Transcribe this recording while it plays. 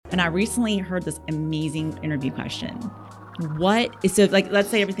And I recently heard this amazing interview question. So like, let's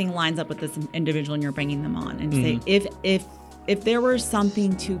say everything lines up with this individual and you're bringing them on and say, if there were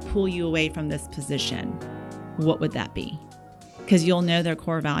something to pull you away from this position, what would that be? Because you'll know their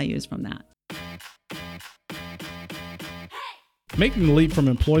core values from that. Making the leap from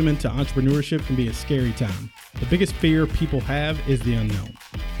employment to entrepreneurship can be a scary time. The biggest fear people have is the unknown.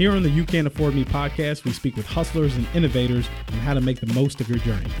 Here on the You Can't Afford Me podcast, we speak with hustlers and innovators on how to make the most of your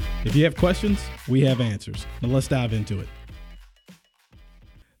journey. If you have questions, we have answers. Now let's dive into it.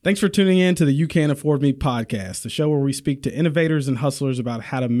 Thanks for tuning in to the You Can't Afford Me podcast, the show where we speak to innovators and hustlers about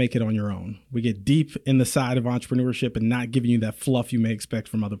how to make it on your own. We get deep in the side of entrepreneurship and not giving you that fluff you may expect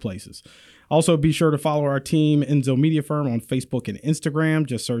from other places. Also, be sure to follow our team, Enzo Media Firm, on Facebook and Instagram.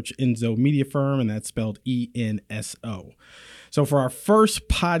 Just search Enzo Media Firm, and that's spelled E-N-S-O. So for our first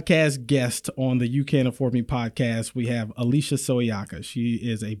podcast guest on the You Can't Afford Me podcast, we have Alicia Soekawa. She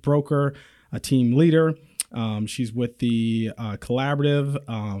is a broker, a team leader. She's with the Collaborative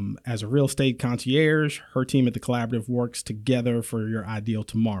as a real estate concierge. Her team at the Collaborative works together for your ideal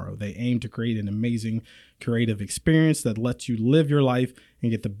tomorrow. They aim to create an amazing creative experience that lets you live your life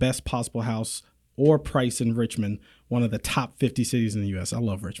and get the best possible house or price in Richmond, one of the top 50 cities in the U.S. I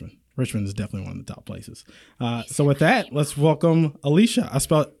love Richmond. Richmond is definitely one of the top places. So with that, let's welcome Alicia.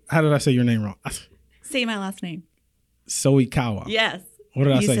 How did I say your name wrong? Say my last name. Soekawa. Yes. What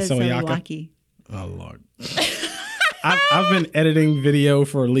did I say? Soekawa. Oh, Lord. I've been editing video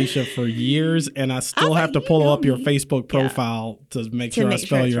for Alicia for years, and I still have to pull up your Facebook profile to make sure I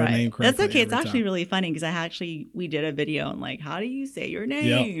spell your name correctly. That's okay. It's actually really funny because we did a video on like, how do you say your name?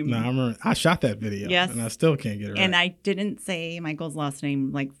 Yep. No, I remember I shot that video. Yes. And I still can't get it right. And I didn't say Michael's last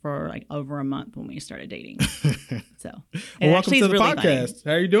name like for like over a month when we started dating. So welcome to the really podcast. Funny.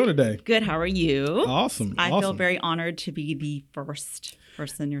 How are you doing today? Good. How are you? Awesome. I feel very honored to be the first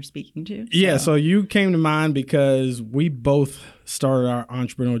person you're speaking to. Yeah, so you came to mind because we both started our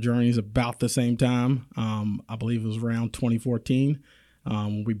entrepreneurial journeys about the same time. I believe it was around 2014.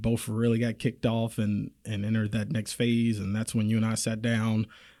 We both really got kicked off and entered that next phase, and that's when you and I sat down.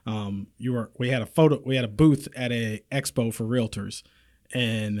 We had a booth at a expo for realtors,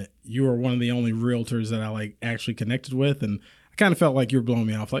 and you were one of the only realtors that I actually connected with, and I kind of felt like you were blowing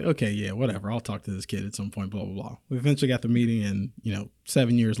me off, like, okay, yeah, whatever. I'll talk to this kid at some point, blah, blah, blah. We eventually got the meeting, and,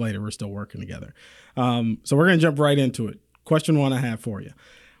 7 years later, we're still working together. So we're going to jump right into it. Question one I have for you.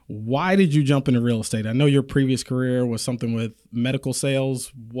 Why did you jump into real estate? I know your previous career was something with medical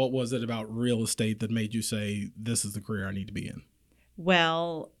sales. What was it about real estate that made you say, this is the career I need to be in?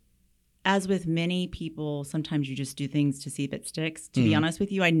 Well, as with many people, sometimes you just do things to see if it sticks. To be honest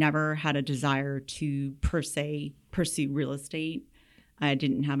with you, I never had a desire to per se pursue real estate. I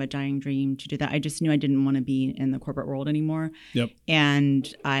didn't have a dying dream to do that. I just knew I didn't want to be in the corporate world anymore. Yep.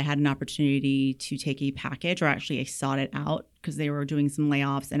 And I had an opportunity to take a package, or actually I sought it out because they were doing some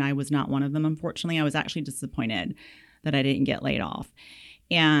layoffs and I was not one of them, unfortunately. I was actually disappointed that I didn't get laid off.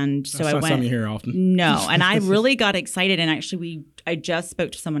 And so I went. That's not something you hear often. No. And I really got excited. And actually, I just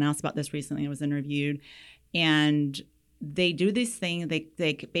spoke to someone else about this recently. I was interviewed. And they do this thing. They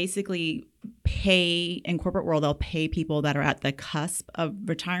basically pay, in corporate world, they'll pay people that are at the cusp of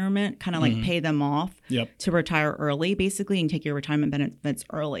retirement, kind of like pay them off to retire early, basically, and take your retirement benefits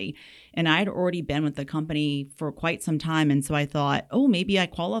early. And I'd already been with the company for quite some time. And so I thought, oh, maybe I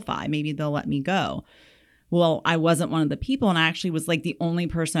qualify. Maybe they'll let me go. Well, I wasn't one of the people, and I actually was like the only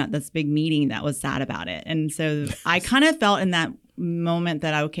person at this big meeting that was sad about it. And so I kind of felt in that moment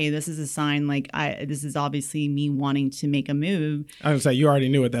that, okay, this is a sign, this is obviously me wanting to make a move. I was going to say, you already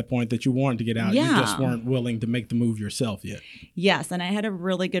knew at that point that you wanted to get out. Yeah. You just weren't willing to make the move yourself yet. Yes, and I had a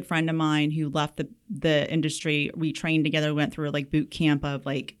really good friend of mine who left the industry. We trained together, went through boot camp of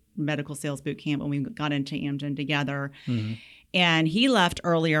medical sales boot camp, and we got into Amgen together. Mm-hmm. And he left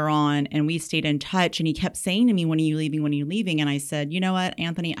earlier on, and we stayed in touch. And he kept saying to me, when are you leaving? When are you leaving? And I said, you know what,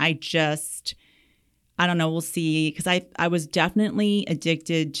 Anthony, I don't know. We'll see. Because I was definitely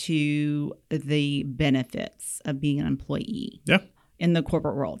addicted to the benefits of being an employee in the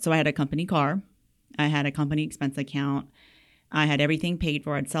corporate world. So I had a company car. I had a company expense account. I had everything paid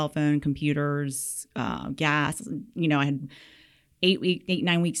for. I had cell phone, computers, gas. I had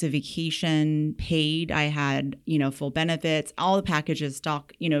 9 weeks of vacation paid. I had, full benefits, all the packages,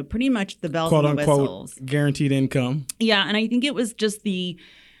 stock, pretty much the bells quote and the whistles. Guaranteed income. Yeah. And I think it was just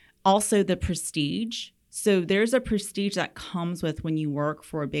also the prestige. So there's a prestige that comes with when you work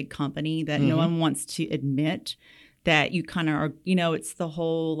for a big company that no one wants to admit, that you kind of are, it's the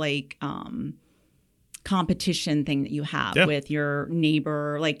whole competition thing that you have with your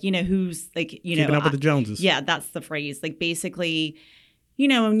neighbor, who's keeping up with the Joneses. Yeah, that's the phrase. Basically,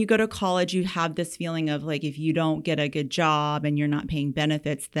 when you go to college, you have this feeling of like, if you don't get a good job and you're not paying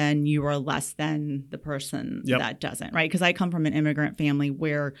benefits, then you are less than the person that doesn't, right? Because I come from an immigrant family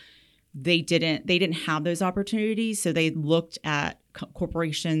where they didn't have those opportunities. So they looked at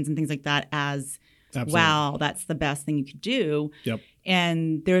corporations and things like that as, wow, that's the best thing you could do. Yep.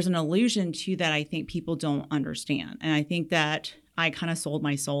 And there's an illusion to that I think people don't understand. And I think that I kind of sold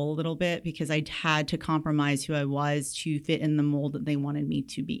my soul a little bit because I had to compromise who I was to fit in the mold that they wanted me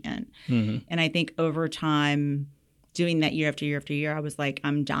to be in. Mm-hmm. And I think over time, doing that year after year after year, I was like,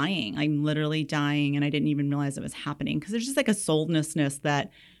 I'm dying. I'm literally dying. And I didn't even realize it was happening because there's just like a soullessness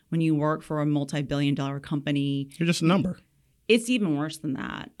that when you work for a multi-billion-dollar company, you're just a number. It's even worse than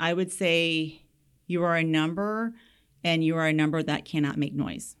that. I would say you are a number, and you are a number that cannot make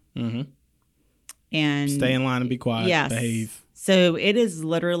noise. Mm-hmm. And stay in line and be quiet. Yes. Behave. So it is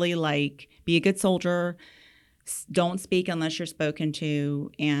literally like, be a good soldier. Don't speak unless you're spoken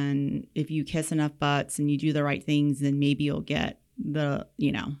to. And if you kiss enough butts and you do the right things, then maybe you'll get the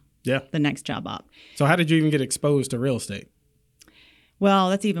next job up. So how did you even get exposed to real estate?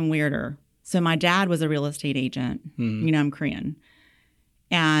 Well, that's even weirder. So my dad was a real estate agent. Mm-hmm. I'm Korean.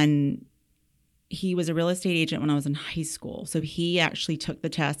 And he was a real estate agent when I was in high school. So he actually took the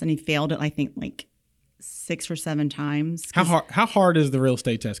test and he failed it, I think, like 6 or 7 times. How hard is the real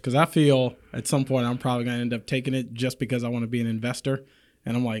estate test? Because I feel at some point I'm probably going to end up taking it just because I want to be an investor.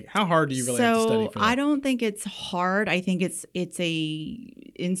 And I'm like, how hard do you really have to study for that? I don't think it's hard. I think it's a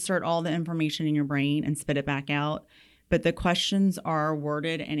insert all the information in your brain and spit it back out. But the questions are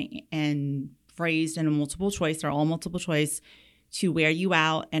worded and phrased in a multiple choice. They're all multiple choice to wear you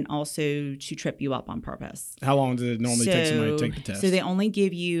out and also to trip you up on purpose. How long does it normally take somebody to take the test? So they only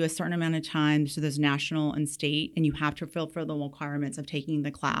give you a certain amount of time. So there's national and state, and you have to fulfill the requirements of taking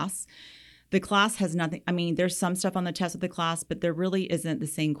the class. The class has nothing. I mean, there's some stuff on the test of the class, but there really isn't the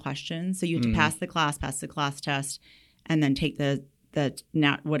same question. So you have to pass the class test, and then take the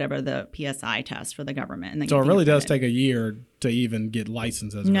PSI test for the government. And then so it really does take a year to even get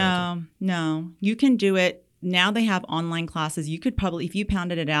licensed as a realtor. No. You can do it. Now they have online classes. You could probably, if you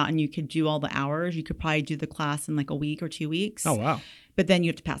pounded it out and you could do all the hours, you could probably do the class in like a week or 2 weeks. Oh, wow. But then you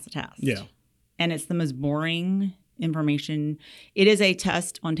have to pass the test. Yeah. And it's the most boring information. It is a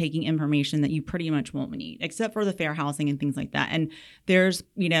test on taking information that you pretty much won't need, except for the fair housing and things like that. And there's,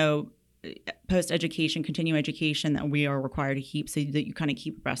 post-education, continuing education that we are required to keep so that you kind of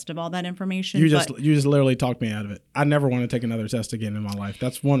keep abreast of all that information. You just literally talked me out of it. I never want to take another test again in my life.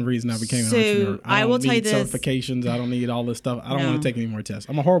 That's one reason I became an entrepreneur. I will tell you this. Certifications. I don't need all this stuff. I don't want to take any more tests.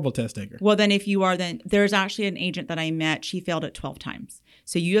 I'm a horrible test taker. Well, then if you are, then there's actually an agent that I met. She failed it 12 times.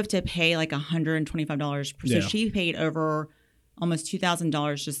 So you have to pay like $125. So she paid over almost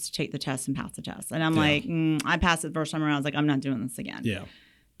 $2,000 just to take the test and pass the test. And I'm like, I passed it the first time around. I was like, I'm not doing this again. Yeah.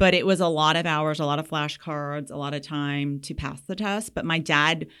 But it was a lot of hours, a lot of flashcards, a lot of time to pass the test. But my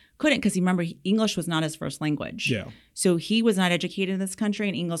dad couldn't because English was not his first language. Yeah. So he was not educated in this country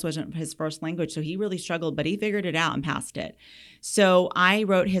and English wasn't his first language. So he really struggled, but he figured it out and passed it. So I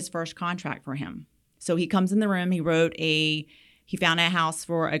wrote his first contract for him. So he comes in the room, he found a house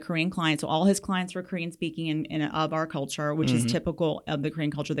for a Korean client. So all his clients were Korean speaking and of our culture, which is typical of the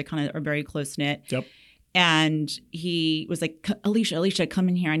Korean culture. They kind of are very close knit. Yep. And he was like, Alicia, come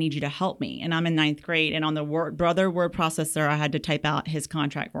in here. I need you to help me. And I'm in 9th grade. And on the brother word processor, I had to type out his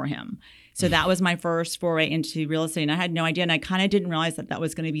contract for him. So that was my first foray into real estate. And I had no idea. And I kind of didn't realize that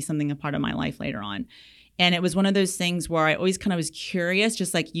was going to be something a part of my life later on. And it was one of those things where I always kind of was curious,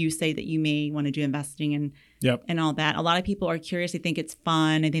 just like you say that you may want to do investing and all that. A lot of people are curious. They think it's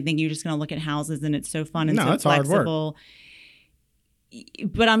fun. And they think you're just going to look at houses and it's so fun and so flexible. Hard work.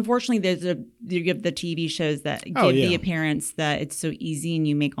 But unfortunately, you give the TV shows that give the appearance that it's so easy and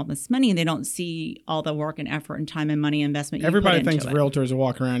you make all this money, and they don't see all the work and effort and time and money investment. Everybody thinks realtors are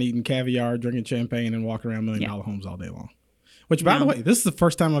walking around eating caviar, drinking champagne, and walking around $1 million homes all day long. Which, by the way, this is the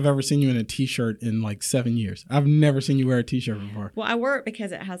first time I've ever seen you in a T-shirt in like 7 years. I've never seen you wear a T-shirt before. Well, I wear it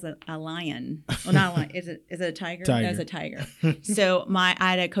because it has a lion. Well, not a lion. Is it a tiger? Tiger. No, it's a tiger. So I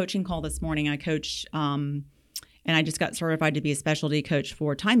had a coaching call this morning. I coach. And I just got certified to be a specialty coach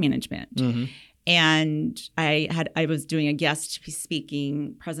for time management. Mm-hmm. And I was doing a guest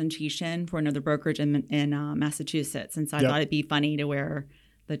speaking presentation for another brokerage in Massachusetts. And so I thought it'd be funny to wear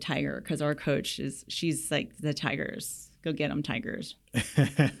the tiger because our coach she's like the Tigers. Go get them, Tigers.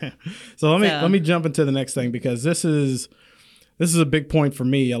 So let me jump into the next thing because this is a big point for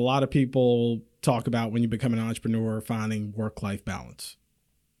me. A lot of people talk about when you become an entrepreneur, finding work-life balance.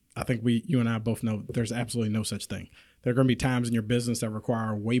 I think you and I both know there's absolutely no such thing. There are going to be times in your business that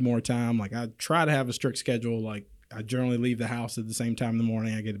require way more time. Like I try to have a strict schedule, like I generally leave the house at the same time in the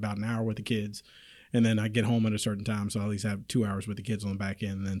morning. I get about an hour with the kids, and then I get home at a certain time. So I at least have 2 hours with the kids on the back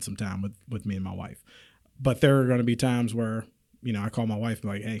end and then some time with me and my wife. But there are going to be times where, I call my wife and be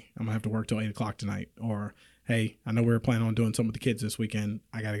like, hey, I'm going to have to work till 8 o'clock tonight. Or, hey, I know we were planning on doing something with the kids this weekend.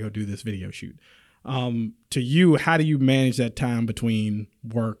 I got to go do this video shoot. To you, how do you manage that time between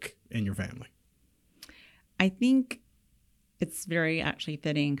work and your family? I think it's very actually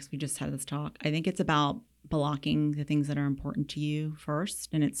fitting because we just had this talk. I think it's about blocking the things that are important to you first.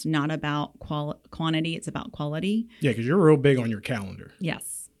 And it's not about quantity. It's about quality. Yeah, because you're real big on your calendar.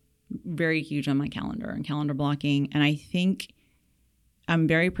 Yes. Very huge on my calendar and calendar blocking. And I think I'm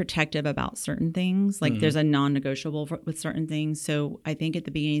very protective about certain things. Like there's a non-negotiable with certain things. So I think at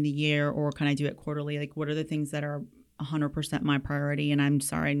the beginning of the year, or can I do it quarterly? Like what are the things that are 100% my priority? And I'm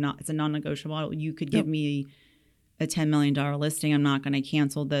sorry, it's a non-negotiable. You could give me a $10 million listing. I'm not going to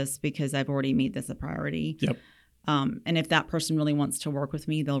cancel this because I've already made this a priority. Yep. And if that person really wants to work with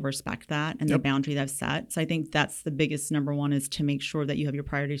me, they'll respect that and the boundary they've set. So I think that's the biggest number one, is to make sure that you have your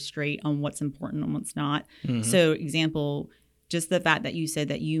priorities straight on what's important and what's not. So example, just the fact that you said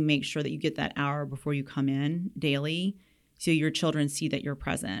that you make sure that you get that hour before you come in daily, so your children see that you're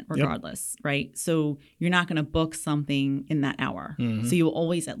present regardless, right? So you're not going to book something in that hour. So you will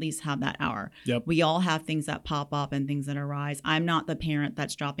always at least have that hour. We all have things that pop up and things that arise. I'm not the parent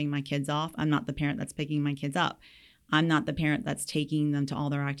that's dropping my kids off. I'm not the parent that's picking my kids up. I'm not the parent that's taking them to all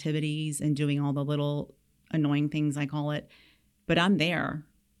their activities and doing all the little annoying things, I call it. But I'm there.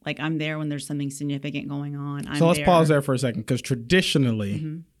 Like I'm there when there's something significant going on. So let's pause there for a second, because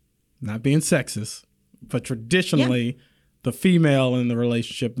traditionally, not being sexist, but traditionally, the female in the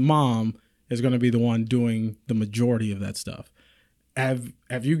relationship, mom, is going to be the one doing the majority of that stuff. Have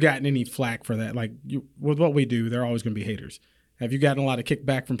you gotten any flack for that? Like with what we do, they're always going to be haters. Have you gotten a lot of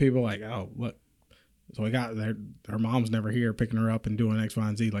kickback from people like, oh, look, so we got her mom's never here picking her up and doing X, Y,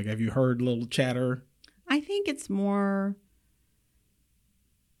 and Z. Like, have you heard little chatter? I think it's more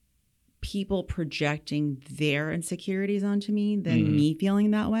people projecting their insecurities onto me than me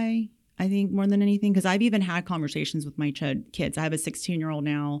feeling that way. I think more than anything, because I've even had conversations with my kids. I have a 16-year-old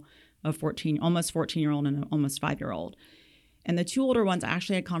now, a 14, almost 14-year-old, and an almost 5-year-old. And the two older ones, I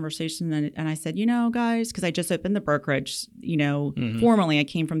actually had conversations, and I said, guys, because I just opened the brokerage, formally. I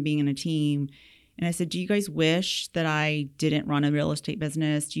came from being in a team. And I said, do you guys wish that I didn't run a real estate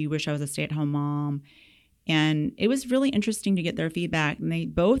business? Do you wish I was a stay-at-home mom? And it was really interesting to get their feedback. And they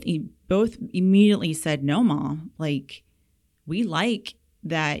both immediately said, no, Mom, like, we like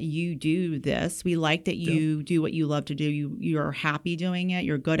that you do this. We like that you do what you love to do. You're happy doing it.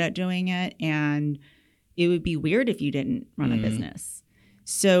 You're good at doing it. And it would be weird if you didn't run a business.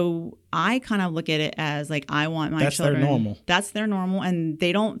 So I kind of look at it as like, I want my children. That's their normal. That's their normal. And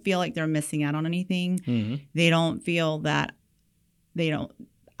they don't feel like they're missing out on anything. They don't feel that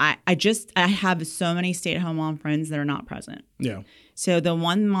I have so many stay-at-home mom friends that are not present. Yeah. So the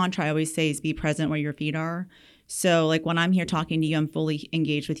one mantra I always say is be present where your feet are. So like when I'm here talking to you, I'm fully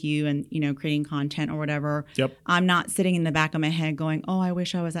engaged with you and, creating content or whatever. Yep. I'm not sitting in the back of my head going, oh, I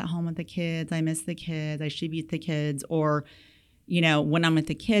wish I was at home with the kids. I miss the kids. I should be with the kids. Or, when I'm with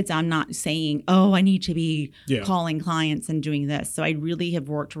the kids, I'm not saying, oh, I need to be calling clients and doing this. So I really have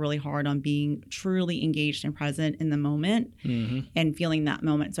worked really hard on being truly engaged and present in the moment and feeling that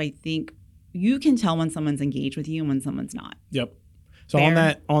moment. So I think you can tell when someone's engaged with you and when someone's not. Yep. So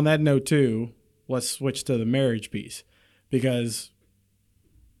on that note too, let's switch to the marriage piece, because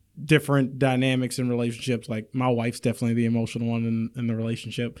different dynamics in relationships, like my wife's definitely the emotional one in the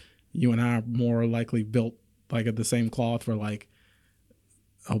relationship. You and I are more likely built like at the same cloth, where like,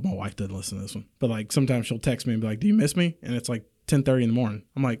 I hope my wife doesn't listen to this one, but like sometimes she'll text me and be like, do you miss me? And it's like 10:30 in the morning.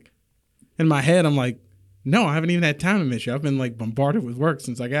 I'm like, in my head, I'm like, no, I haven't even had time to miss you. I've been like bombarded with work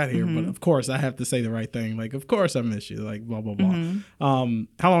since I got here. But of course I have to say the right thing. Like, of course I miss you, like blah, blah, blah.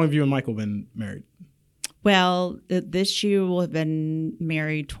 How long have you and Michael been married? Well, this year we'll have been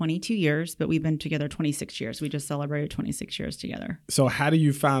married 22 years, but we've been together 26 years. We just celebrated 26 years together. So how do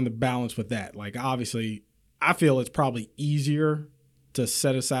you find the balance with that? Like, obviously, I feel it's probably easier to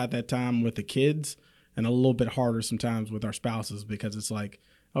set aside that time with the kids and a little bit harder sometimes with our spouses, because it's like,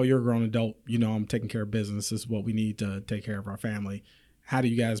 oh, you're a grown adult. I'm taking care of business. This is what we need to take care of our family. How do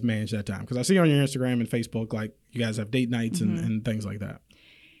you guys manage that time? Because I see on your Instagram and Facebook, like you guys have date nights and things like that.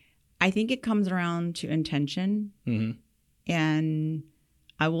 I think it comes around to intention. And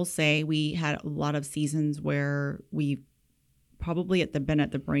I will say we had a lot of seasons where we probably been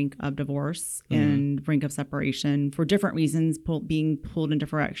at the brink of divorce and brink of separation for different reasons, being pulled in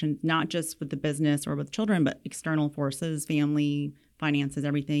different directions, not just with the business or with children, but external forces, family, finances,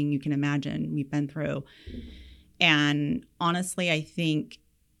 everything you can imagine we've been through. And honestly, I think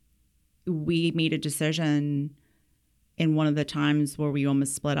we made a decision in one of the times where we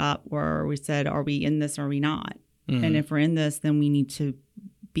almost split up, where we said, are we in this or are we not? Mm-hmm. And if we're in this, then we need to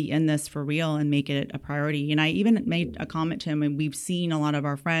be in this for real and make it a priority. And I even made a comment to him, and we've seen a lot of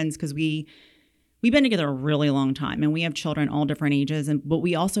our friends, because we've been together a really long time, and we have children all different ages. But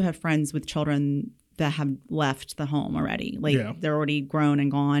we also have friends with children that have left the home already. They're already grown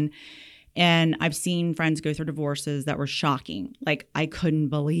and gone. And I've seen friends go through divorces that were shocking. Like, I couldn't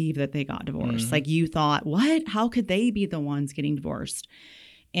believe that they got divorced. Mm-hmm. Like, you thought, what? How could they be the ones getting divorced?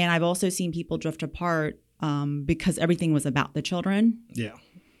 And I've also seen people drift apart because everything was about the children. Yeah,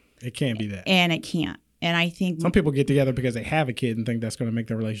 it can't be that. And it can't. And I think some people get together because they have a kid and think that's going to make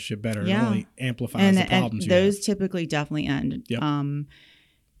their relationship better. Yeah. It only amplifies the problems. And those typically definitely end. Yep.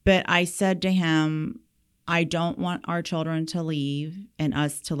 But I said to him, I don't want our children to leave and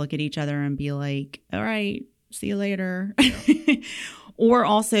us to look at each other and be like, all right, see you later. Yeah. Or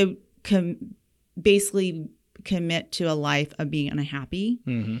also basically commit to a life of being unhappy.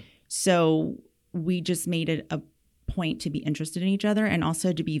 Mm-hmm. So we just made it a point to be interested in each other, and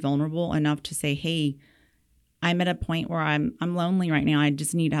also to be vulnerable enough to say, hey, I'm at a point where I'm lonely right now. I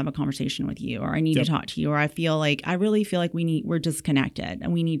just need to have a conversation with you, or I need to talk to you, or I really feel like we're disconnected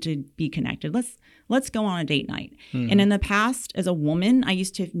and we need to be connected. Let's go on a date night. Mm-hmm. And in the past, as a woman, I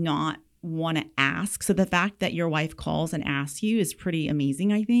used to not want to ask. So the fact that your wife calls and asks you is pretty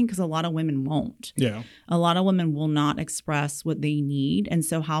amazing, I think, because a lot of women won't. Yeah. A lot of women will not express what they need. And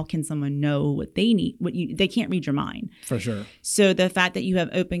so how can someone know what they need? They can't read your mind. For sure. So the fact that you have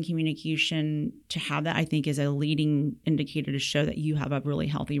open communication to have that, I think, is a leading indicator to show that you have a really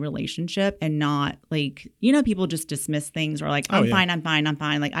healthy relationship, and not like, people just dismiss things, or like, I'm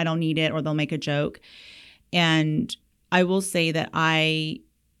fine. Like, I don't need it, or they'll make a joke. And I will say that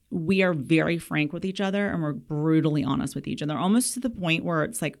we are very frank with each other, and we're brutally honest with each other, almost to the point where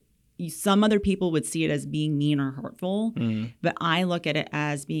it's like some other people would see it as being mean or hurtful. Mm. But I look at it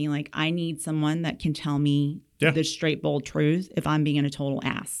as being like, I need someone that can tell me the straight, bold truth if I'm being a total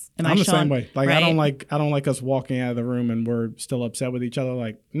ass. I'm the same way. Like, right? I don't like us walking out of the room and we're still upset with each other.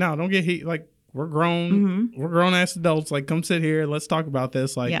 Like, no, don't get heat. Like, we're grown. Mm-hmm. We're grown ass adults. Like, come sit here. Let's talk about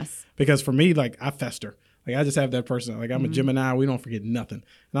this. Like, yes. Because for me, like, I fester. Like, I just have that person. Like, I'm a Gemini. We don't forget nothing.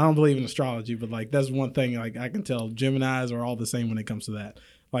 And I don't believe in astrology, but, like, that's one thing. Like, I can tell Geminis are all the same when it comes to that.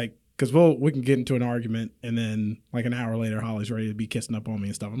 Like, because we can get into an argument, and then, like, an hour later, Holly's ready to be kissing up on me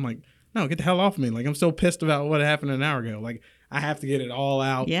and stuff. I'm like, no, get the hell off of me. Like, I'm so pissed about what happened an hour ago. Like, I have to get it all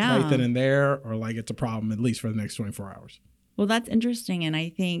out right then and there, or, like, it's a problem, at least for the next 24 hours. Well, that's interesting. And I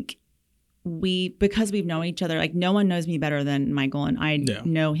think because we've known each other, like, no one knows me better than Michael, and I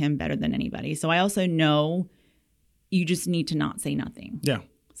know him better than anybody. So I also know you just need to not say nothing. Yeah.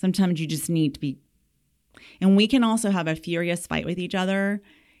 Sometimes you just need to be, and we can also have a furious fight with each other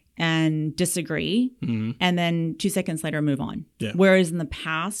and disagree, and then 2 seconds later move on. Yeah. Whereas in the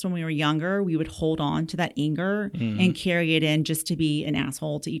past, when we were younger, we would hold on to that anger and carry it in just to be an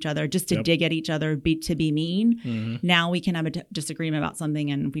asshole to each other, just to dig at each other, to be mean. Now we can have a disagreement about something,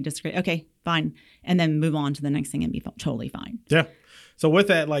 and if we disagree, okay, fine, and then move on to the next thing and be totally fine. Yeah. So with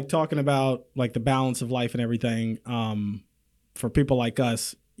that, like, talking about, like, the balance of life and everything, for people like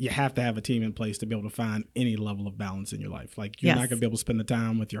us, you have to have a team in place to be able to find any level of balance in your life. Like, you're not going to be able to spend the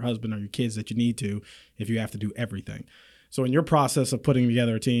time with your husband or your kids that you need to if you have to do everything. So in your process of putting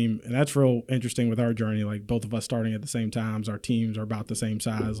together a team, and that's real interesting with our journey, like, both of us starting at the same times, our teams are about the same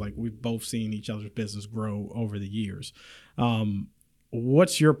size. Like, we've both seen each other's business grow over the years.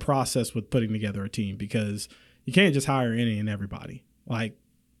 What's your process with putting together a team? Because you can't just hire any and everybody. Like,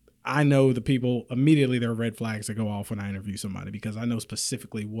 I know the people immediately, there are red flags that go off when I interview somebody, because I know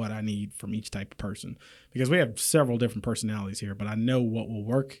specifically what I need from each type of person, because we have several different personalities here, but I know what will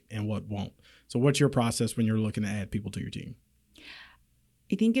work and what won't. So what's your process when you're looking to add people to your team?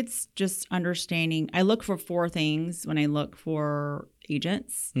 I think it's just understanding. I look for 4 things when I look for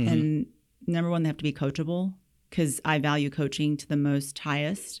agents. And number one, they have to be coachable, because I value coaching to the most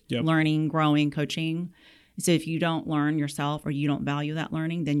highest. Yep. Learning, growing, coaching. So if you don't learn yourself, or you don't value that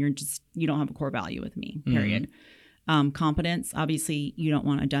learning, then you don't have a core value with me, period. Competence, obviously you don't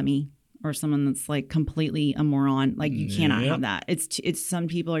want a dummy or someone that's like completely a moron. Like, you cannot have that. It's some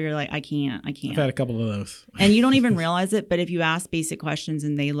people you're like, I can't. I've had a couple of those. And you don't even realize it. But if you ask basic questions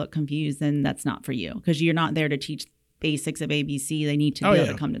and they look confused, then that's not for you, because you're not there to teach basics of ABC. They need to be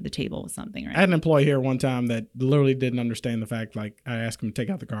able to come to the table with something, right? I had an employee here one time that literally didn't understand the fact, like, I asked him to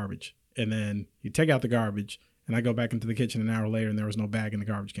take out the garbage, and then you take out the garbage, and I go back into the kitchen an hour later, and there was no bag in the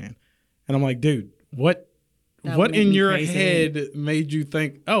garbage can. And I'm like, dude, what in your head made you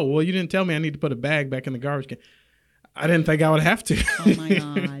think, oh, well, you didn't tell me I need to put a bag back in the garbage can? I didn't think I would have to. Oh my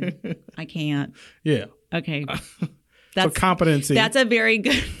God. I can't. Yeah. Okay. So competency. That's a very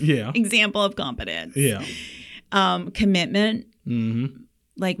good yeah. example of competence. Yeah. Commitment. Mm-hmm.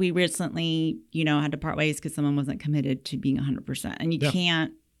 Like we recently, had to part ways because someone wasn't committed to being 100%. And you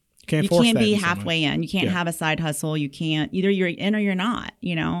can't be halfway in. You can't have a side hustle. You can't, either you're in or you're not,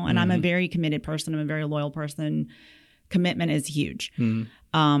 and I'm a very committed person. I'm a very loyal person. Commitment is huge.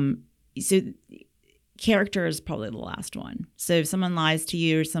 So character is probably the last one. So if someone lies to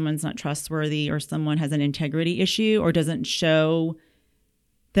you or someone's not trustworthy or someone has an integrity issue or doesn't show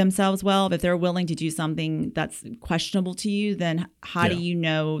themselves well, if they're willing to do something that's questionable to you, then how do you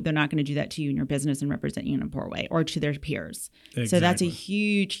know they're not going to do that to you in your business and represent you in a poor way or to their peers? Exactly. So that's a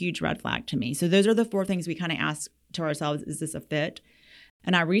huge, huge red flag to me. So those are the 4 things we kind of ask to ourselves. Is this a fit?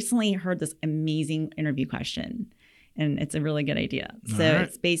 And I recently heard this amazing interview question, and it's a really good idea. So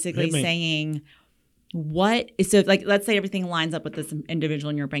it's basically saying, let's say everything lines up with this individual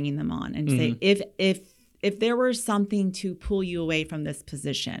and you're bringing them on and say, if there were something to pull you away from this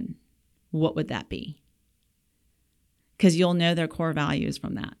position, what would that be? Because you'll know their core values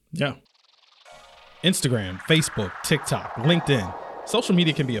from that. Yeah. Instagram, Facebook, TikTok, LinkedIn. Social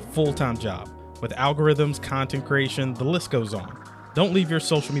media can be a full-time job. With algorithms, content creation, the list goes on. Don't leave your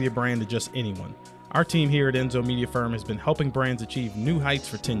social media brand to just anyone. Our team here at Enzo Media Firm has been helping brands achieve new heights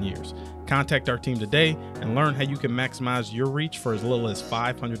for 10 years. Contact our team today and learn how you can maximize your reach for as little as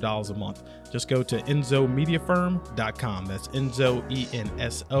 $500 a month. Just go to enzomediafirm.com. That's Enzo,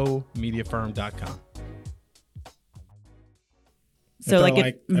 E-N-S-O, mediafirm.com. So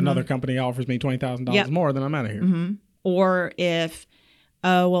another company offers me $20,000 more, then I'm out of here. Mm-hmm. Or if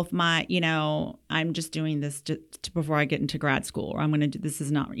I'm just doing this before I get into grad school, or I'm going to do, this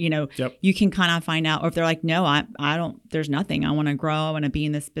is not, you can kind of find out, or if they're like, no, I don't, there's nothing, I want to grow, I want to be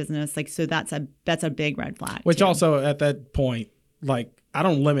in this business. Like, so that's a big red flag. Which also at that point, like, I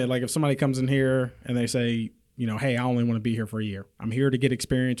don't limit, like if somebody comes in here and they say, hey, I only want to be here for a year. I'm here to get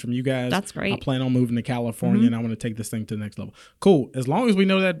experience from you guys. That's great. I plan on moving to California and I want to take this thing to the next level. Cool. As long as we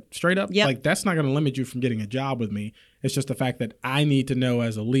know that straight up, like that's not going to limit you from getting a job with me. It's just the fact that I need to know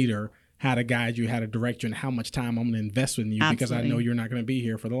as a leader how to guide you, how to direct you, and how much time I'm going to invest in you because I know you're not going to be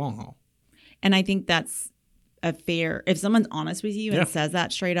here for the long haul. And I think that's if someone's honest with you and says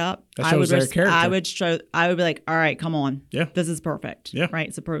that straight up, I would be like, all right, come on. Yeah. This is perfect. Yeah. Right.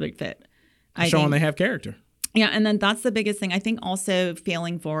 It's a perfect fit. Showing they have character. Yeah. And then that's the biggest thing. I think also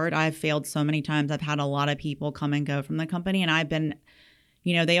failing forward. I've failed so many times. I've had a lot of people come and go from the company, and I've been,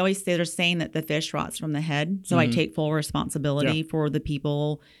 they always say, they're saying that the fish rots from the head. So I take full responsibility for the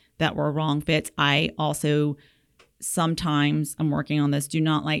people that were wrong fits. I also sometimes, I'm working on this, do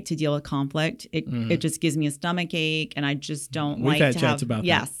not like to deal with conflict. It just gives me a stomach ache, and I just don't like to have about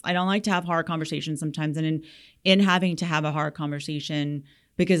I don't like to have hard conversations sometimes. And in having to have a hard conversation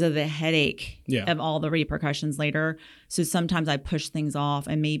because of the headache of all the repercussions later. So sometimes I push things off,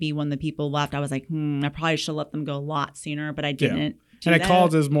 and maybe when the people left, I was like, I probably should let them go a lot sooner, but I didn't. And it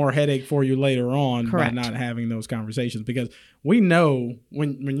causes more headache for you later on by not having those conversations, because we know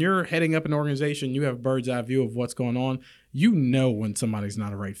when you're heading up an organization, you have a bird's eye view of what's going on. You know when somebody's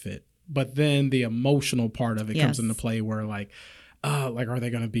not a right fit, but then the emotional part of it comes into play where are they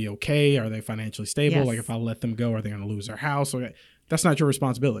going to be okay? Are they financially stable? Yes. Like if I let them go, are they going to lose their house? That's not your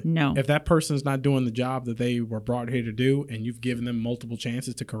responsibility. No. If that person's not doing the job that they were brought here to do, and you've given them multiple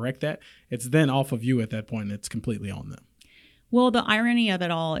chances to correct that, it's then off of you at that point, and it's completely on them. Well, the irony of it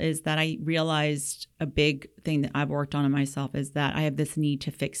all is that I realized a big thing that I've worked on in myself is that I have this need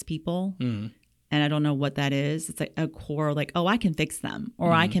to fix people. And I don't know what that is. It's like a core, like, I can fix them,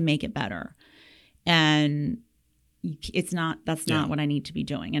 or I can make it better. And that's not what I need to be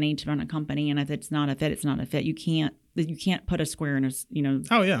doing. I need to run a company. And if it's not a fit, it's not a fit. You can't put a square in a,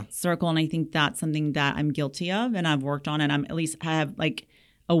 circle. And I think that's something that I'm guilty of, and I've worked on, and I have like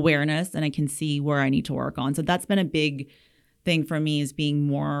awareness, and I can see where I need to work on. So that's been a big thing for me, is being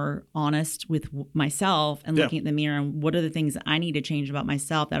more honest with myself and looking at the mirror and what are the things that I need to change about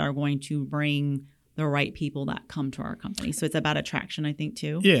myself that are going to bring the right people that come to our company. So it's about attraction, I think,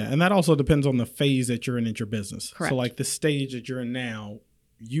 too. Yeah. And that also depends on the phase that you're in at your business. Correct. So like the stage that you're in now,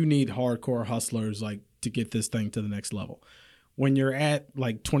 you need hardcore hustlers like to get this thing to the next level. When you're at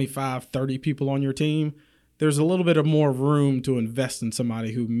like 25, 30 people on your team, there's a little bit of more room to invest in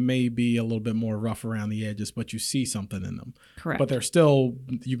somebody who may be a little bit more rough around the edges, but you see something in them. Correct. But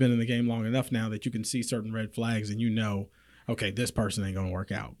you've been in the game long enough now that you can see certain red flags, and okay, this person ain't going to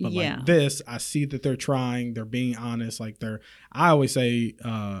work out. But like this, I see that they're trying, they're being honest. I always say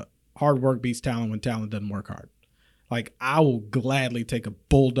hard work beats talent when talent doesn't work hard. Like, I will gladly take a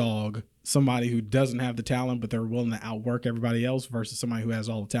bulldog, somebody who doesn't have the talent, but they're willing to outwork everybody else versus somebody who has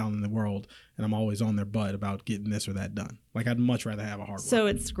all the talent in the world and I'm always on their butt about getting this or that done. Like, I'd much rather have a hard worker. So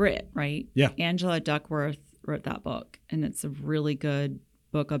it's grit, right? Yeah. Angela Duckworth wrote that book, and it's a really good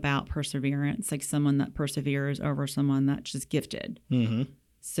book about perseverance, like someone that perseveres over someone that's just gifted. Mm-hmm.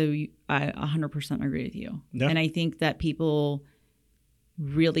 So I 100% agree with you. Yeah. And I think that people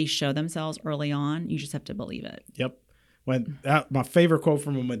really show themselves early on. You just have to believe it. Yep. My favorite quote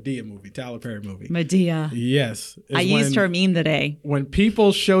from a Medea movie, Tyler Perry movie. Medea. Yes. I used her meme today. When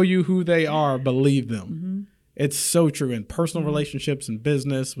people show you who they are, believe them. Mm-hmm. It's so true in personal relationships and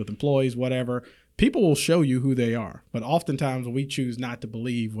business with employees, whatever. People will show you who they are, but oftentimes we choose not to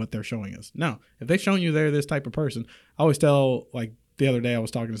believe what they're showing us. No, if they've shown you they're this type of person, I always tell, like the other day I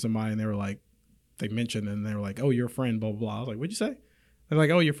was talking to somebody and they were like, they mentioned and they were like, oh, your friend, blah, blah, blah. I was like, what'd you say? They're like,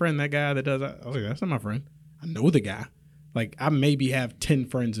 oh, your friend, that guy that does that. I was like, that's not my friend. I know the guy. Like, I maybe have 10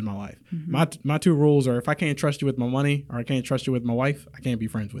 friends in my life. Mm-hmm. My two rules are if I can't trust you with my money or I can't trust you with my wife, I can't be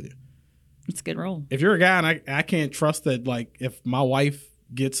friends with you. It's a good rule. If you're a guy and I can't trust that, like, if my wife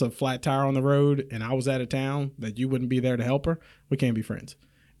gets a flat tire on the road and I was out of town, that you wouldn't be there to help her, we can't be friends.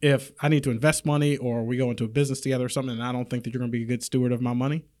 If I need to invest money or we go into a business together or something and I don't think that you're going to be a good steward of my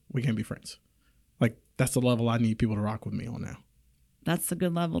money, we can't be friends. Like, that's the level I need people to rock with me on now. That's a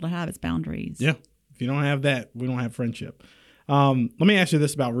good level to have. It's boundaries. Yeah. If you don't have that, we don't have friendship. Let me ask you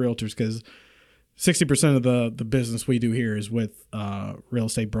this about realtors, because 60% of the business we do here is with real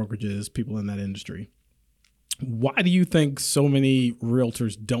estate brokerages, people in that industry. Why do you think so many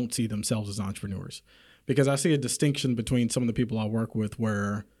realtors don't see themselves as entrepreneurs? Because I see a distinction between some of the people I work with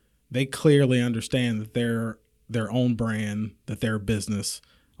where they clearly understand that they're their own brand, that they're a business.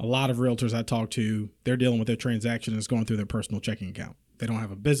 A lot of realtors I talk to, they're dealing with their transaction is going through their personal checking account. They don't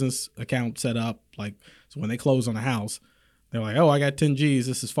have a business account set up. Like, so when they close on a house, they're like, oh, I got 10 G's.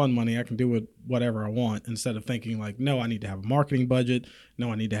 This is fun money. I can do with whatever I want, instead of thinking like, no, I need to have a marketing budget.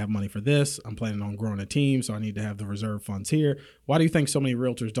 No, I need to have money for this. I'm planning on growing a team, so I need to have the reserve funds here. Why do you think so many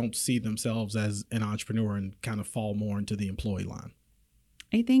realtors don't see themselves as an entrepreneur and kind of fall more into the employee line?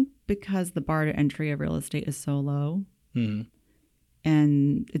 I think because the bar to entry of real estate is so low, mm-hmm.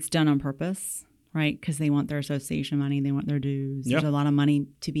 and it's done on purpose, right? Because they want their association money, they want their dues. Yep. There's a lot of money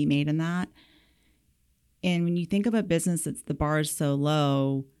to be made in that. And when you think of a business that's the bar is so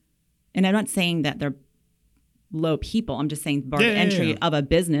low, and I'm not saying that they're low people, I'm just saying the bar to entry of a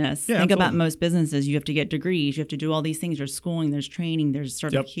business. Think absolutely. about most businesses. You have to get degrees. You have to do all these things. There's schooling, there's training, there's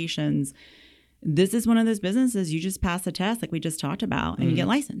certifications. Yep. This is one of those businesses. You just pass a test like we just talked about and you get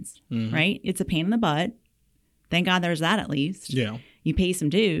licensed, right? It's a pain in the butt. Thank God there's that at least. Yeah. You pay some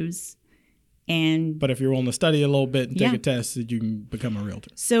dues. But if you're willing to study a little bit and take a test, you can become a realtor.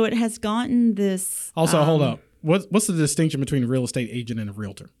 So it has gotten this. Also, hold up. What's the distinction between a real estate agent and a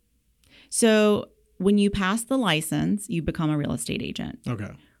realtor? So when you pass the license, you become a real estate agent.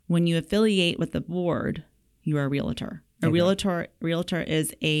 Okay. When you affiliate with the board, you are a realtor. Realtor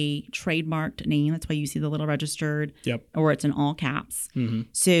is a trademarked name. That's why you see the little registered. Yep. Or it's in all caps. Mm-hmm.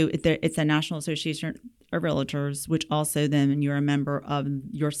 So it's a National Association of Realtors, which also then you're a member of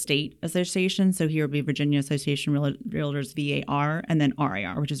your state association. So here would be Virginia Association of Realtors, VAR, and then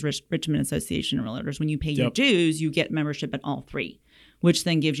RAR, which is Richmond Association of Realtors. When you pay your dues, you get membership at all three, which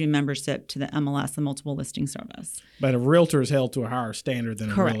then gives you membership to the MLS, the multiple listing service. But a realtor is held to a higher standard than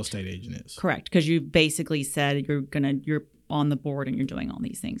a real estate agent is. Correct, because you basically said you're on the board and you're doing all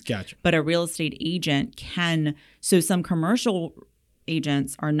these things. Gotcha. But a real estate agent can. So some commercial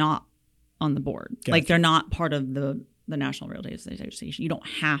agents are not on the board. Gotcha. Like they're not part of the National Real Estate Association. You don't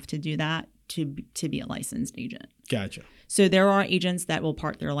have to do that to be a licensed agent. Gotcha. So there are agents that will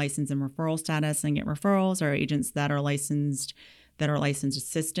park their license in referral status and get referrals. There are agents that are licensed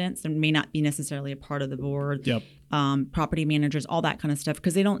assistants and may not be necessarily a part of the board. Yep. Property managers, all that kind of stuff,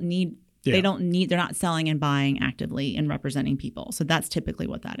 because they're not selling and buying actively and representing people. So that's typically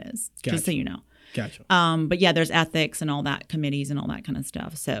what that is. Gotcha. Just so you know. Gotcha. But yeah, there's ethics and all that, committees and all that kind of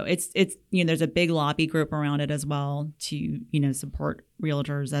stuff. So it's there's a big lobby group around it as well to support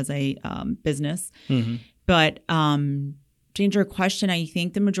realtors as a business. Mm-hmm. But to answer your question, I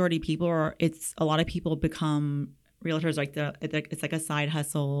think the majority of people a lot of people become realtors it's like a side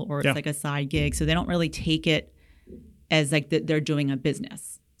hustle or it's like a side gig. So they don't really take it as like they're doing a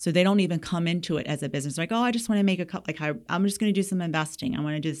business. So they don't even come into it as a business. Like, oh, I just want to make I'm just going to do some investing. I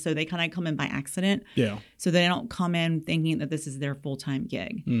want to do, so they kind of come in by accident. Yeah. So they don't come in thinking that this is their full-time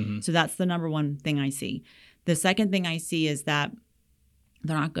gig. Mm-hmm. So that's the number one thing I see. The second thing I see is that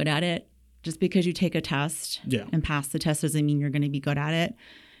they're not good at it. Just because you take a test and pass the test doesn't mean you're going to be good at it.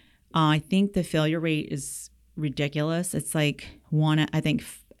 I think the failure rate is ridiculous. It's like I think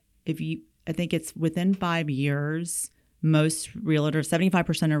it's within 5 years, most realtors, 75%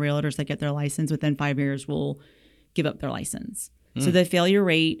 of realtors that get their license within 5 years will give up their license. So the failure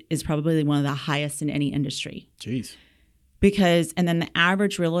rate is probably one of the highest in any industry. Jeez. And then the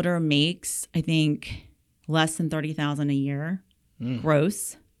average realtor makes, I think, less than $30,000 a year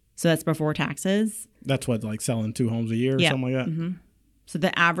gross. So that's before taxes. That's what, like selling 2 homes a year or something like that? Mm-hmm. So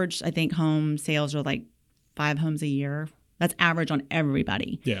the average, I think, home sales are like 5 homes a year. That's average on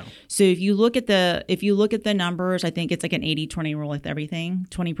everybody. Yeah. So if you look at the numbers, I think it's like an 80-20 rule with everything.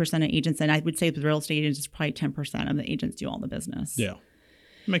 20% of agents, and I would say with real estate agents, it's probably 10% of the agents do all the business. Yeah.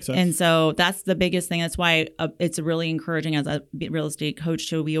 Makes sense. And so that's the biggest thing. That's why it's really encouraging as a real estate coach.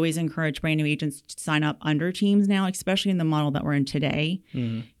 So we always encourage brand new agents to sign up under teams now, especially in the model that we're in today,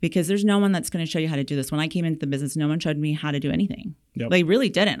 because there's no one that's going to show you how to do this. When I came into the business, no one showed me how to do anything. Yep. They really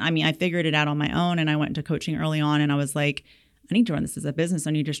didn't. I mean, I figured it out on my own, and I went into coaching early on, and I was like, I need to run this as a business.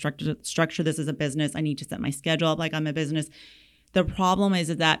 I need to structure this as a business. I need to set my schedule up like I'm a business. The problem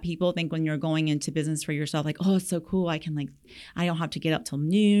is that people think when you're going into business for yourself, like, oh, it's so cool. I don't have to get up till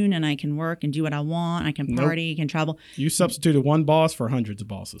noon, and I can work and do what I want. I can party, I can travel. You substituted one boss for hundreds of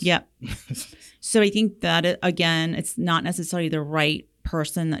bosses. Yep. So I think that, again, it's not necessarily the right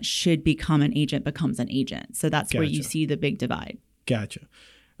person that should become an agent becomes an agent. So that's where you see the big divide. Gotcha.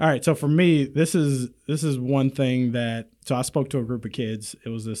 All right. So for me, this is one thing so I spoke to a group of kids. It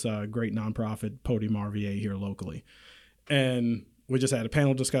was this great nonprofit, Podium RVA here locally. And we just had a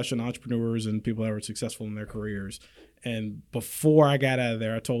panel discussion, entrepreneurs and people that were successful in their careers. And before I got out of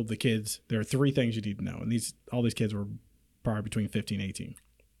there, I told the kids, there are 3 things you need to know. And all these kids were probably between 15 and 18.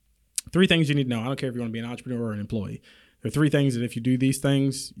 3 things you need to know. I don't care if you want to be an entrepreneur or an employee. There are 3 things that if you do these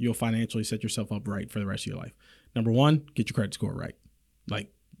things, you'll financially set yourself up right for the rest of your life. Number 1, get your credit score right.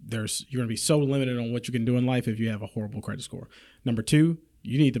 Like you're going to be so limited on what you can do in life if you have a horrible credit score. Number 2,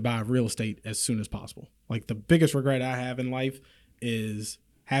 you need to buy real estate as soon as possible. Like the biggest regret I have in life is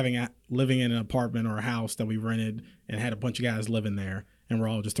living in an apartment or a house that we rented and had a bunch of guys living there and we're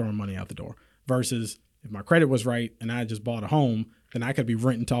all just throwing money out the door. Versus if my credit was right and I just bought a home, then I could be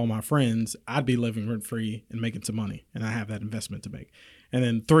renting to all my friends. I'd be living rent free and making some money, and I have that investment to make. And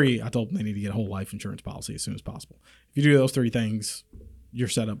then 3, I told them they need to get a whole life insurance policy as soon as possible. If you do those 3 things, you're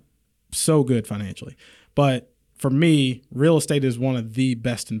set up so good financially. But for me, real estate is one of the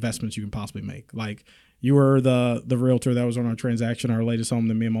best investments you can possibly make. Like you were the realtor that was on our transaction, our latest home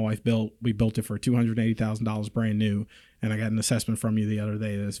that me and my wife built. We built it for $280,000 brand new. And I got an assessment from you the other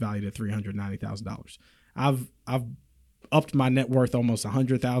day that's valued at $390,000. I've upped my net worth almost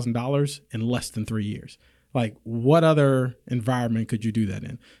 $100,000 in less than 3 years. Like what other environment could you do that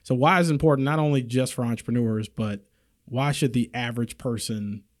in? So why is it important, not only just for entrepreneurs, but why should the average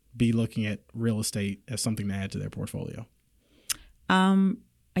person be looking at real estate as something to add to their portfolio?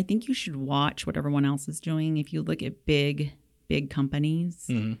 I think you should watch what everyone else is doing. If you look at big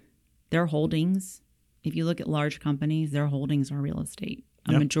companies, their holdings, if you look at large companies, their holdings are real estate.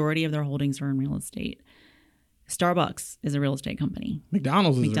 A majority of their holdings are in real estate. Starbucks is a real estate company.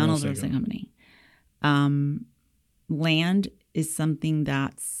 McDonald's is a real estate company. Land is something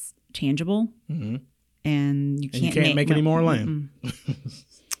that's tangible, and you can't make any more land.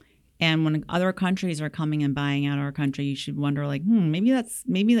 And when other countries are coming and buying out our country, you should wonder like, maybe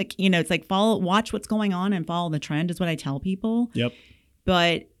like, it's like watch what's going on and follow the trend is what I tell people. Yep.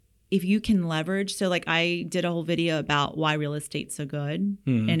 But if you can leverage, so like I did a whole video about why real estate's so good,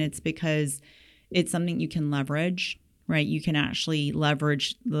 and it's because it's something you can leverage, right? You can actually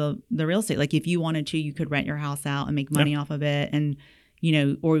leverage the real estate. Like if you wanted to, you could rent your house out and make money off of it, and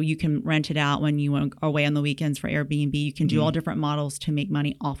or you can rent it out when you are away on the weekends for Airbnb. You can do all different models to make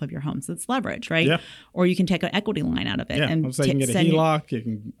money off of your home. So it's leverage, right? Yeah. Or you can take an equity line out of it. Yeah. And you can get a HELOC. You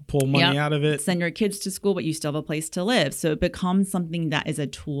can pull money out of it. Send your kids to school, but you still have a place to live. So it becomes something that is a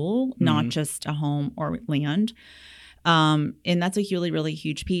tool, not just a home or land. And that's a really, really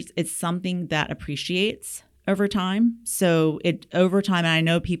huge piece. It's something that appreciates over time. So over time, and I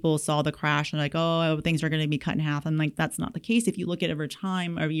know people saw the crash and like, oh, things are going to be cut in half. I'm like, that's not the case. If you look at over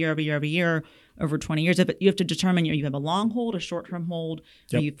time, over year, over 20 years, you have to determine you have a long hold, a short-term hold.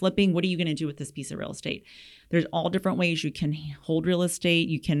 Are you flipping? What are you going to do with this piece of real estate? There's all different ways you can hold real estate.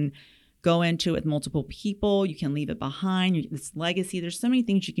 You can go into it with multiple people. You can leave it behind. It's legacy. There's so many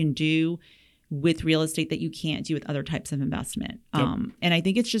things you can do with real estate that you can't do with other types of investment. And I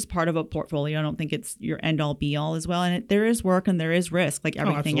think it's just part of a portfolio. I don't think it's your end all be all as well. And there is work and there is risk like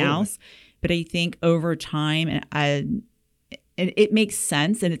everything else. But I think over time, and it makes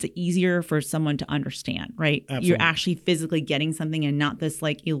sense, and it's easier for someone to understand, right? Absolutely. You're actually physically getting something and not this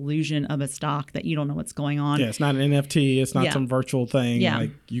like illusion of a stock that you don't know what's going on. Yeah, it's not an NFT. It's not some virtual thing. Yeah.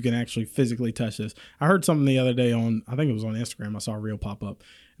 Like you can actually physically touch this. I heard something the other day I think it was on Instagram. I saw a reel pop up.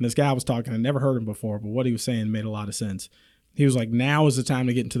 And this guy was talking. I never heard him before, but what he was saying made a lot of sense. He was like, now is the time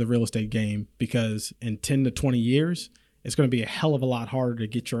to get into the real estate game because in 10 to 20 years, it's going to be a hell of a lot harder to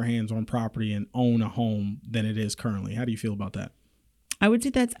get your hands on property and own a home than it is currently. How do you feel about that? I would say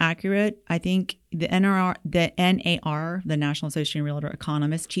that's accurate. I think the NAR, the National Association of Realtor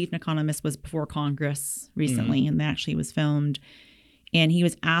Economists, chief economist, was before Congress recently, and that actually was filmed. And he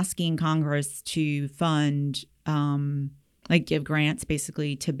was asking Congress to fund, give grants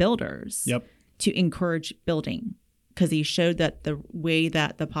basically to builders to encourage building. Because he showed that the way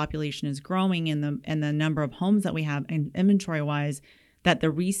that the population is growing and the number of homes that we have and inventory wise, that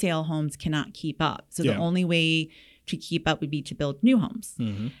the resale homes cannot keep up. So the only way to keep up would be to build new homes.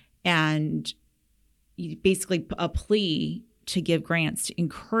 And basically a plea to give grants to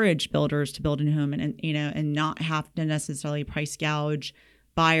encourage builders to build a new home and not have to necessarily price gouge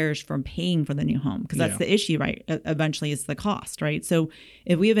buyers from paying for the new home. Because that's the issue, right? Eventually it's the cost, right? So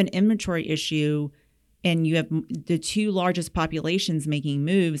if we have an inventory issue and you have the two largest populations making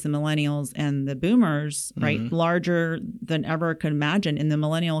moves, the millennials and the boomers, right? Larger than ever could imagine. And the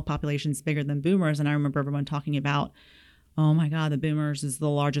millennial population is bigger than boomers. And I remember everyone talking about, oh my God, the boomers is the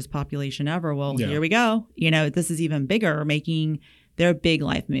largest population ever. Well, here we go. This is even bigger, making their big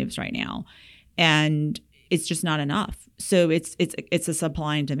life moves right now. And it's just not enough. So it's a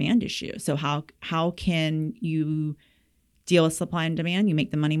supply and demand issue. So how can you deal with supply and demand? You make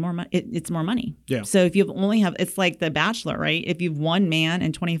the money more money. It's more money. Yeah. So if you it's like The Bachelor, right? If you've one man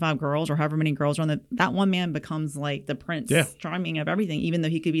and 25 girls or however many girls are on that one man becomes like the prince charming of everything, even though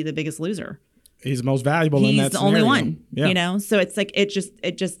he could be the biggest loser. He's the most valuable in that scenario. He's the only one, So it's like, it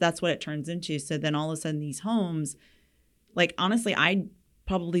just, that's what it turns into. So then all of a sudden these homes, like, honestly, I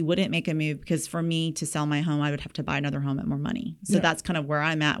probably wouldn't make a move because for me to sell my home, I would have to buy another home at more money. So that's kind of where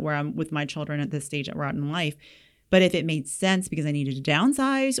I'm at, where I'm with my children at this stage that we're at in life. But if it made sense because I needed to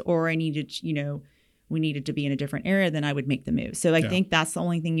downsize or I needed, we needed to be in a different area, then I would make the move. So I think that's the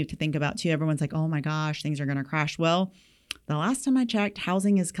only thing you have to think about too. Everyone's like, oh my gosh, things are going to crash. Well, the last time I checked,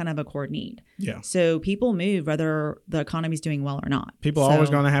 housing is kind of a core need. Yeah. So people move whether the economy's doing well or not. People are always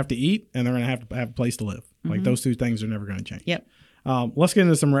going to have to eat and they're going to have a place to live. Like those two things are never going to change. Yep. Let's get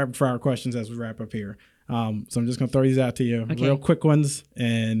into some rapid fire questions as we wrap up here. So I'm just going to throw these out to you. Okay. Real quick ones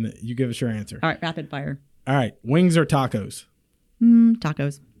and you give us your answer. All right. Rapid fire. All right. Wings or tacos?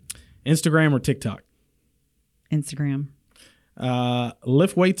 Tacos. Instagram or TikTok? Instagram.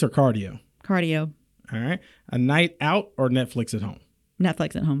 Lift weights or cardio? Cardio. All right. A night out or Netflix at home?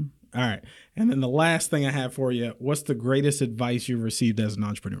 Netflix at home. All right. And then the last thing I have for you, what's the greatest advice you've received as an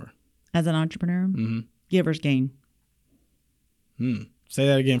entrepreneur? As an entrepreneur? Giver's gain. Say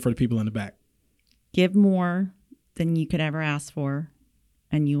that again for the people in the back. Give more than you could ever ask for,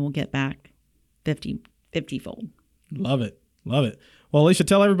 and you will get back 50-fold. Love it. Love it. Well, Alicia,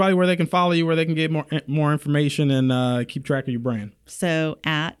 tell everybody where they can follow you, where they can get more information and keep track of your brand. So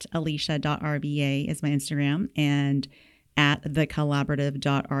at alicia.rba is my Instagram, and at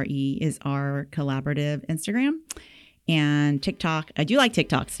thecollaborative.re is our collaborative Instagram. And TikTok, I do like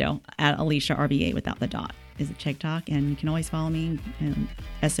TikTok still, at Alicia RBA without the dot is a TikTok. And you can always follow me,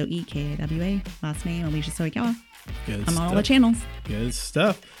 Soekawa, last name, Alicia Soekawa. I'm on all the channels. Good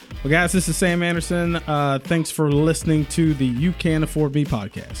stuff. Well, guys, this is Sam Anderson. Thanks for listening to the You Can Afford Me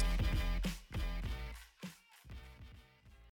podcast.